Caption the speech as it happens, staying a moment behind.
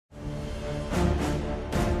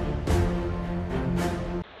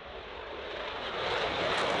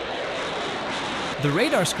The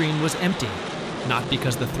radar screen was empty, not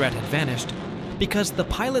because the threat had vanished, because the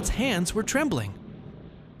pilot's hands were trembling.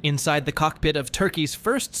 Inside the cockpit of Turkey's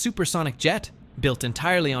first supersonic jet, built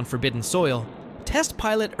entirely on forbidden soil, test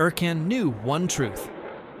pilot Ercan knew one truth.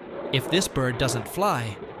 If this bird doesn't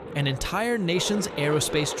fly, an entire nation's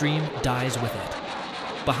aerospace dream dies with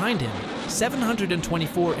it. Behind him,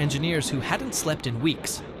 724 engineers who hadn't slept in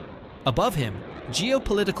weeks. Above him,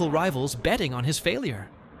 geopolitical rivals betting on his failure.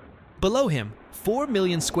 Below him, 4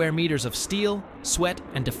 million square meters of steel, sweat,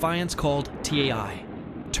 and defiance called TAI,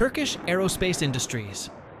 Turkish Aerospace Industries.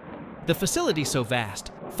 The facility so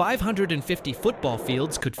vast, 550 football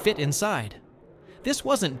fields could fit inside. This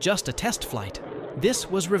wasn't just a test flight. This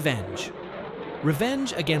was revenge.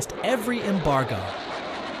 Revenge against every embargo.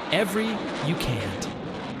 Every "you can't."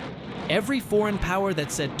 Every foreign power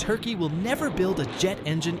that said Turkey will never build a jet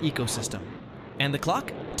engine ecosystem. And the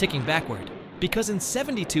clock ticking backward, because in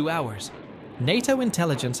 72 hours, NATO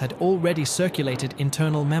intelligence had already circulated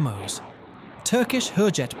internal memos. Turkish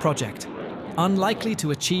HÜRJET project, unlikely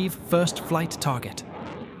to achieve first flight target.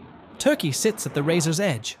 Turkey sits at the razor's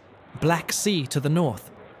edge. Black Sea to the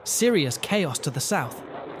north, Syria's chaos to the south,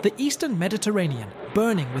 the eastern Mediterranean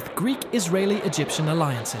burning with Greek-Israeli-Egyptian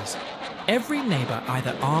alliances. Every neighbor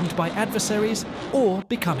either armed by adversaries or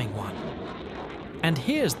becoming one. And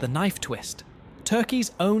here's the knife twist.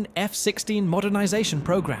 Turkey's own F-16 modernization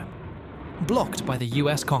program, blocked by the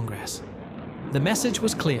US Congress. The message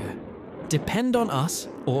was clear: depend on us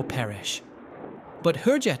or perish. But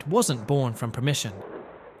HÜRJET wasn't born from permission.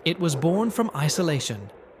 It was born from isolation.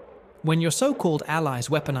 When your so-called allies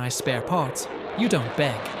weaponize spare parts, you don't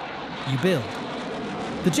beg, you build.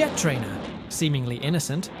 The jet trainer, seemingly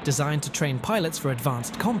innocent, designed to train pilots for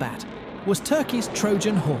advanced combat, was Turkey's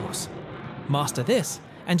Trojan horse. Master this,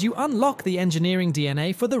 and you unlock the engineering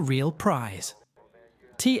DNA for the real prize.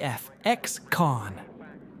 Ercan,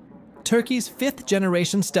 Turkey's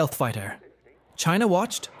fifth-generation stealth fighter. China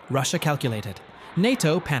watched, Russia calculated.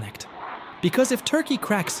 NATO panicked. Because if Turkey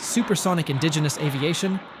cracks supersonic indigenous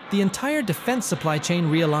aviation, the entire defense supply chain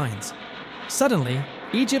realigns. Suddenly,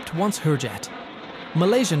 Egypt wants HÜRJET.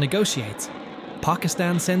 Malaysia negotiates.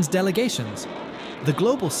 Pakistan sends delegations. The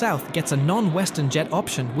global south gets a non-Western jet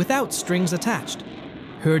option without strings attached.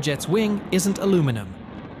 HÜRJET's wing isn't aluminum.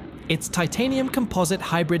 It's titanium composite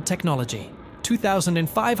hybrid technology.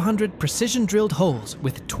 2,500 precision-drilled holes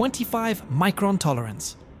with 25 micron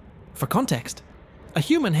tolerance. For context, a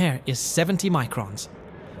human hair is 70 microns.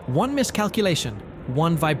 One miscalculation,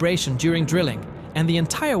 one vibration during drilling, and the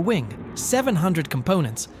entire wing, 700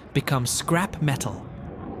 components, becomes scrap metal.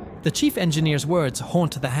 The chief engineer's words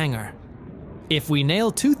haunt the hangar. If we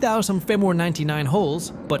nail 2,499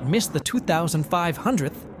 holes, but miss the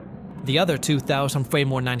 2,500th, the other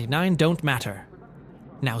 2,499 don't matter.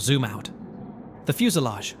 Now zoom out. The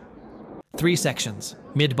fuselage. 3 sections,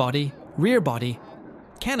 mid-body, rear body,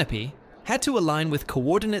 canopy, had to align with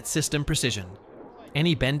coordinate system precision.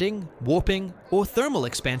 Any bending, warping, or thermal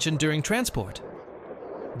expansion during transport.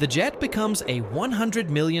 The jet becomes a $100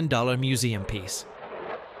 million museum piece.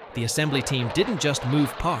 The assembly team didn't just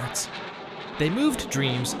move parts. They moved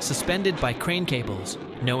dreams suspended by crane cables,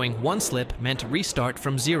 knowing one slip meant restart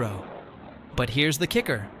from zero. But here's the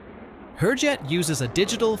kicker. HÜRJET uses a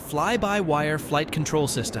digital fly-by-wire flight control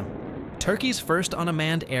system, Turkey's first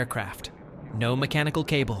unmanned aircraft. No mechanical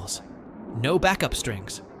cables. No backup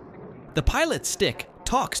strings. The pilot's stick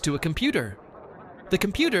talks to a computer. The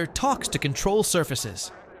computer talks to control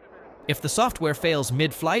surfaces. If the software fails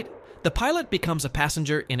mid-flight, the pilot becomes a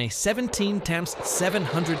passenger in a 17 x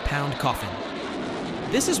 700-pound coffin.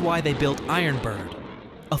 This is why they built Ironbird,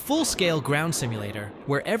 a full-scale ground simulator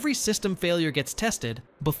where every system failure gets tested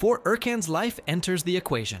before Ercan's life enters the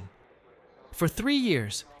equation. For 3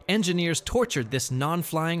 years, engineers tortured this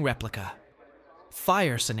non-flying replica.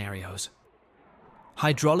 Fire scenarios,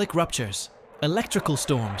 hydraulic ruptures, electrical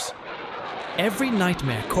storms. Every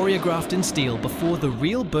nightmare choreographed in steel before the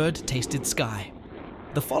real bird tasted sky.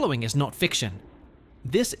 The following is not fiction.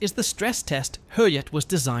 This is the stress test HÜRJET was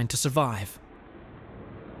designed to survive.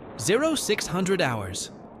 0600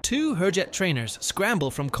 hours. 2 HÜRJET trainers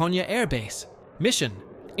scramble from Konya Air Base. Mission: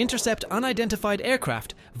 intercept unidentified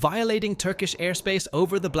aircraft violating Turkish airspace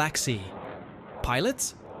over the Black Sea.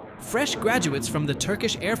 Pilots? Fresh graduates from the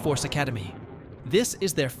Turkish Air Force Academy. This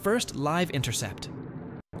is their first live intercept.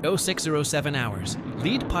 0607 hours.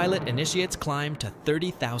 Lead pilot initiates climb to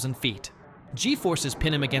 30,000 feet. G-forces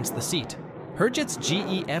pin him against the seat. HÜRJET's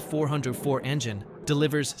GE F404 engine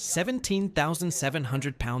delivers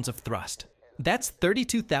 17,700 pounds of thrust. That's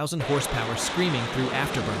 32,000 horsepower screaming through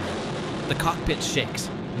afterburner. The cockpit shakes,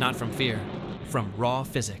 not from fear, from raw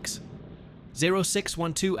physics.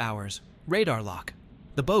 0612 hours, radar lock.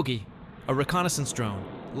 The bogey, a reconnaissance drone,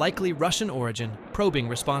 likely Russian origin, probing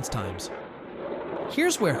response times.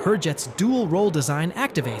 Here's where HÜRJET's dual role design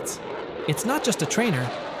activates. It's not just a trainer,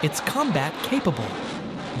 it's combat capable.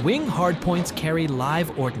 Wing hardpoints carry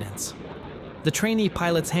live ordnance. The trainee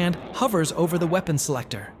pilot's hand hovers over the weapon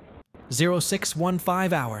selector.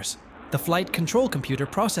 0615 hours. The flight control computer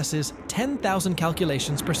processes 10,000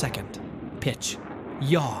 calculations per second. Pitch,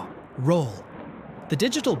 yaw, roll. The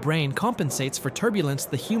digital brain compensates for turbulence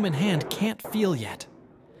the human hand can't feel yet.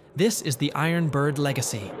 This is the Iron Bird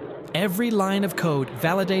legacy. Every line of code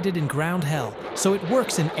validated in ground hell, so it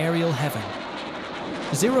works in aerial heaven.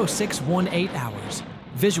 0618 hours.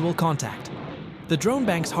 Visual contact. The drone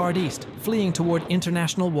banks hard east, fleeing toward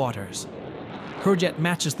international waters. HÜRJET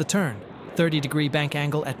matches the turn, 30-degree bank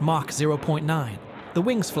angle at Mach 0.9. The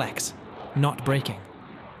wings flex, not braking,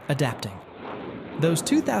 adapting. Those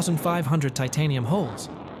 2,500 titanium holes,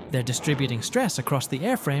 they're distributing stress across the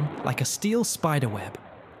airframe like a steel spiderweb.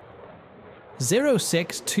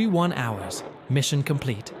 0621 hours. Mission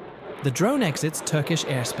complete. The drone exits Turkish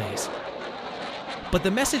airspace. But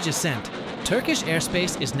the message is sent. Turkish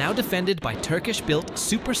airspace is now defended by Turkish-built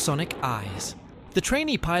supersonic eyes. The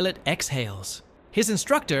trainee pilot exhales. His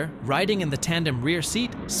instructor, riding in the tandem rear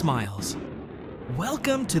seat, smiles.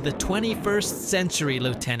 Welcome to the 21st century,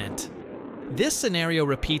 Lieutenant. This scenario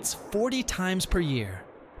repeats 40 times per year,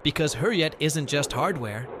 because HÜRJET isn't just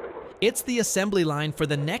hardware. It's the assembly line for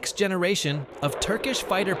the next generation of Turkish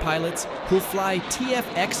fighter pilots who'll fly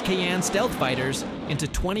TF Cayenne stealth fighters into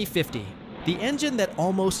 2050. The engine that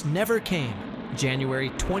almost never came, January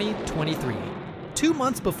 2023. 2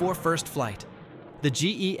 months before first flight. The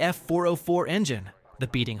GE F404 engine, the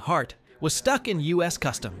beating heart, was stuck in US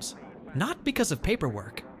Customs. Not because of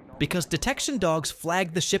paperwork, because detection dogs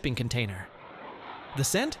flagged the shipping container. The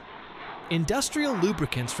scent? Industrial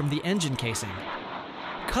lubricants from the engine casing.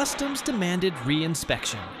 Customs demanded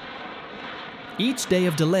re-inspection. Each day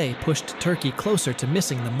of delay pushed Turkey closer to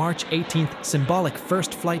missing the March 18th symbolic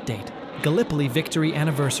first flight date, Gallipoli Victory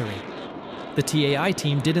Anniversary. The TAI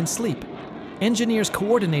team didn't sleep. Engineers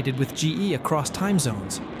coordinated with GE across time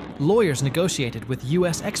zones. Lawyers negotiated with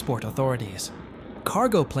US export authorities.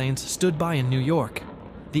 Cargo planes stood by in New York.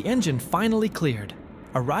 The engine finally cleared,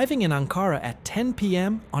 arriving in Ankara at 10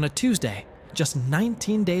 p.m. on a Tuesday, just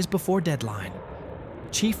 19 days before deadline.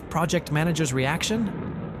 Chief Project Manager's reaction?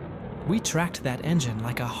 We tracked that engine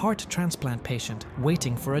like a heart transplant patient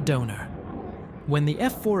waiting for a donor. When the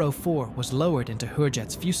F404 was lowered into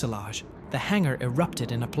HÜRJET's fuselage, the hangar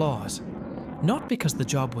erupted in applause. Not because the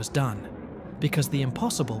job was done, because the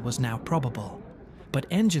impossible was now probable. But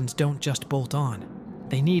engines don't just bolt on,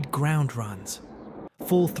 they need ground runs.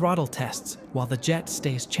 Full throttle tests while the jet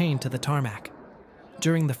stays chained to the tarmac.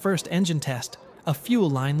 During the first engine test, a fuel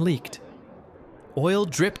line leaked. Oil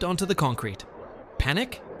dripped onto the concrete.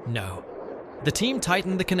 Panic? No. The team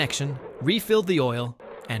tightened the connection, refilled the oil,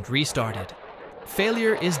 and restarted.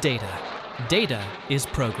 Failure is data. Data is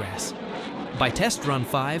progress. By test run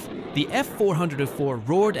 5, the F404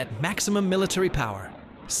 roared at maximum military power.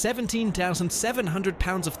 17,700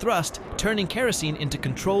 pounds of thrust turning kerosene into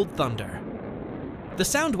controlled thunder. The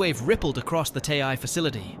sound wave rippled across the TAI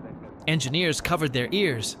facility. Engineers covered their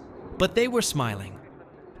ears, but they were smiling.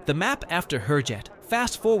 The map after HÜRJET,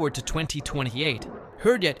 fast forward to 2028,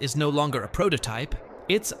 HÜRJET is no longer a prototype,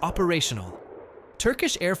 it's operational.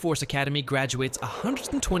 Turkish Air Force Academy graduates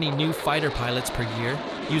 120 new fighter pilots per year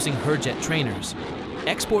using HÜRJET trainers.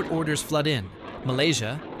 Export orders flood in.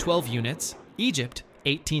 Malaysia, 12 units, Egypt,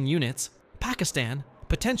 18 units, Pakistan,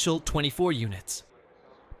 potential 24 units.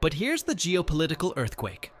 But here's the geopolitical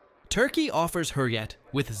earthquake. Turkey offers HÜRJET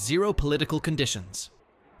with 0 political conditions.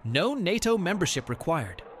 No NATO membership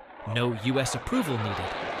required. No US approval needed.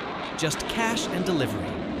 Just cash and delivery.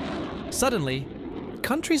 Suddenly,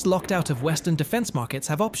 countries locked out of Western defense markets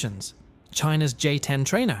have options. China's J-10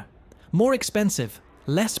 trainer, more expensive,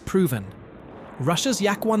 less proven. Russia's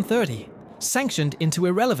Yak-130, sanctioned into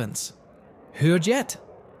irrelevance. HÜRJET,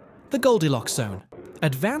 the Goldilocks zone,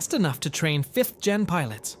 advanced enough to train 5th-gen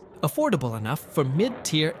pilots, affordable enough for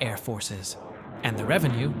mid-tier air forces. And the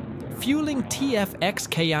revenue, fueling TF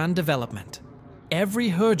Cayenne development. Every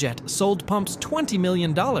HÜRJET sold pumps $20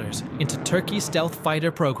 million into Turkey's stealth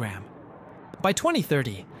fighter program. By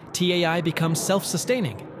 2030, TAI becomes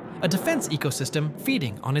self-sustaining, a defense ecosystem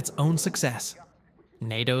feeding on its own success.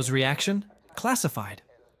 NATO's reaction? Classified.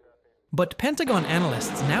 But Pentagon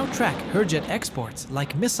analysts now track HÜRJET exports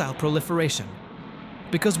like missile proliferation.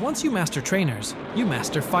 Because once you master trainers, you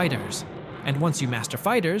master fighters. And once you master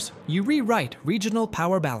fighters, you rewrite regional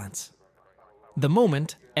power balance. The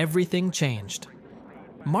moment everything changed.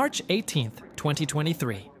 March 18th,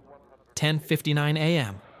 2023, 10:59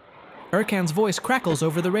 a.m. Ercan's voice crackles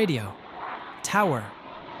over the radio. Tower.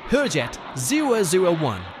 HÜRJET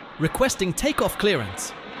 001, requesting takeoff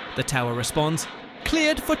clearance. The tower responds,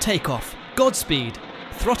 cleared for takeoff. Godspeed.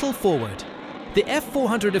 Throttle forward. The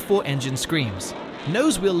F-404 engine screams.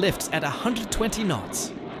 Nose wheel lifts at 120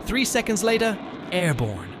 knots. 3 seconds later,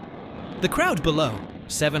 airborne. The crowd below,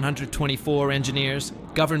 724 engineers,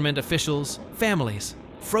 government officials, families,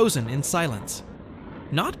 frozen in silence.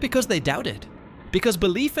 Not because they doubted, because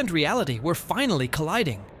belief and reality were finally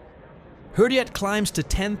colliding. HÜRJET climbs to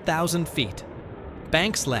 10,000 feet.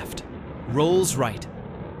 Banks left, rolls right.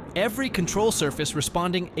 Every control surface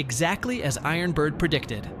responding exactly as Iron Bird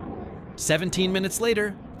predicted. 17 minutes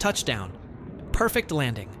later, touchdown. Perfect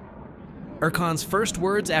landing. Ercan's first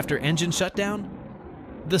words after engine shutdown?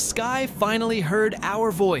 The sky finally heard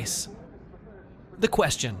our voice. The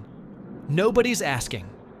question nobody's asking.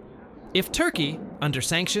 If Turkey, under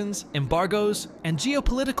sanctions, embargoes, and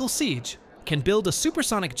geopolitical siege, can build a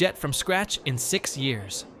supersonic jet from scratch in 6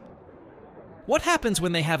 years, what happens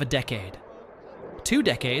when they have a decade? 2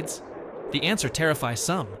 decades? The answer terrifies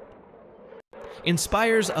some.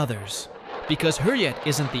 Inspires others, because HÜRJET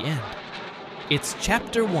isn't the end. It's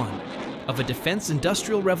chapter 1 of a defense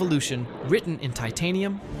industrial revolution written in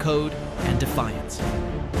titanium, code, and defiance.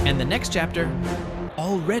 And the next chapter,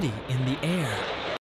 already in the air.